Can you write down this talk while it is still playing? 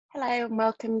Hello and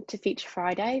welcome to Feature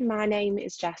Friday. My name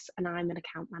is Jess and I'm an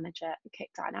account manager at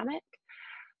Kickdynamic.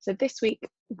 So this week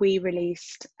we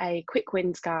released a quick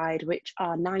wins guide, which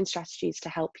are 9 strategies to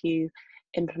help you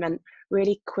implement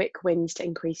really quick wins to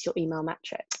increase your email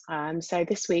metrics. So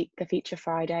this week the Feature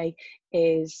Friday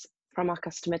is from our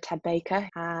customer Ted Baker.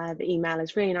 The email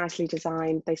is really nicely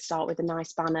designed. They start with a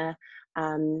nice banner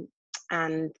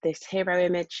and this hero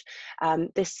image.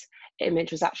 This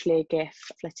image was actually a GIF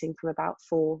flitting from about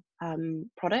 4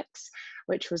 products,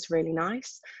 which was really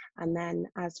nice. And then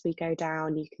as we go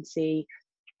down, you can see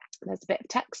there's a bit of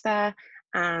text there,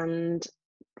 and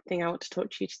the thing I want to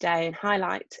talk to you today and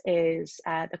highlight is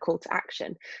the call to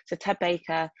action. So Ted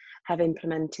Baker have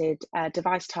implemented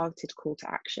device targeted call to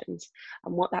actions,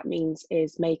 and what that means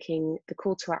is making the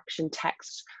call to action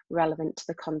text relevant to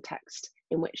the context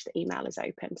in which the email is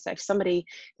open. So if somebody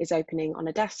is opening on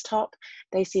a desktop,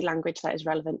 they see language that is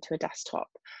relevant to a desktop,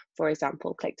 for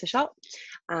example, click to shop.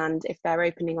 And if they're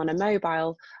opening on a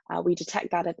mobile, we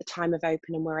detect that at the time of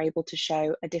open, and we're able to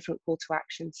show a different call to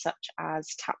action, such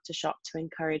as tap to shop, to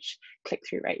encourage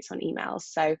click-through rates on emails.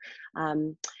 So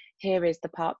here is the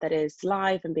part that is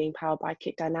live and being powered by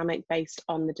Kickdynamic based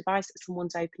on the device that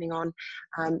someone's opening on.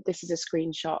 This is a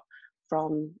screenshot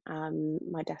from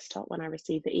my desktop when I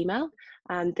received the email.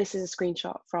 This is a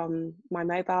screenshot from my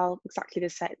mobile, exactly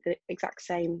the exact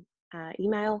same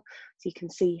email. So you can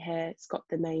see here, it's got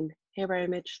the main hero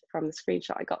image from the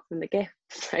screenshot I got from the GIF,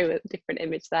 so a different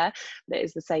image there, but it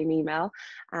is the same email.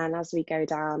 And as we go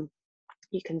down,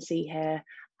 you can see here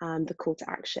the call to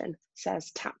action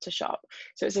says tap to shop.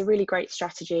 So it's a really great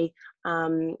strategy.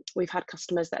 We've had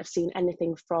customers that have seen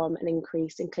anything from an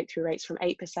increase in click-through rates from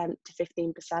 8% to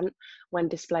 15% when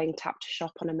displaying tap to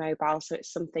shop on a mobile. So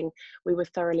it's something we would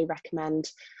thoroughly recommend.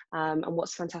 And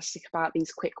what's fantastic about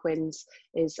these quick wins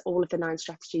is all of the 9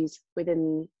 strategies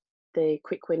within the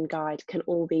quick win guide can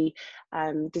all be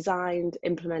designed,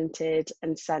 implemented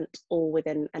and sent all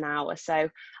within an hour. So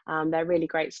they're really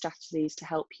great strategies to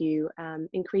help you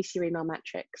increase your email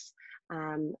metrics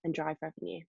and drive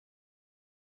revenue.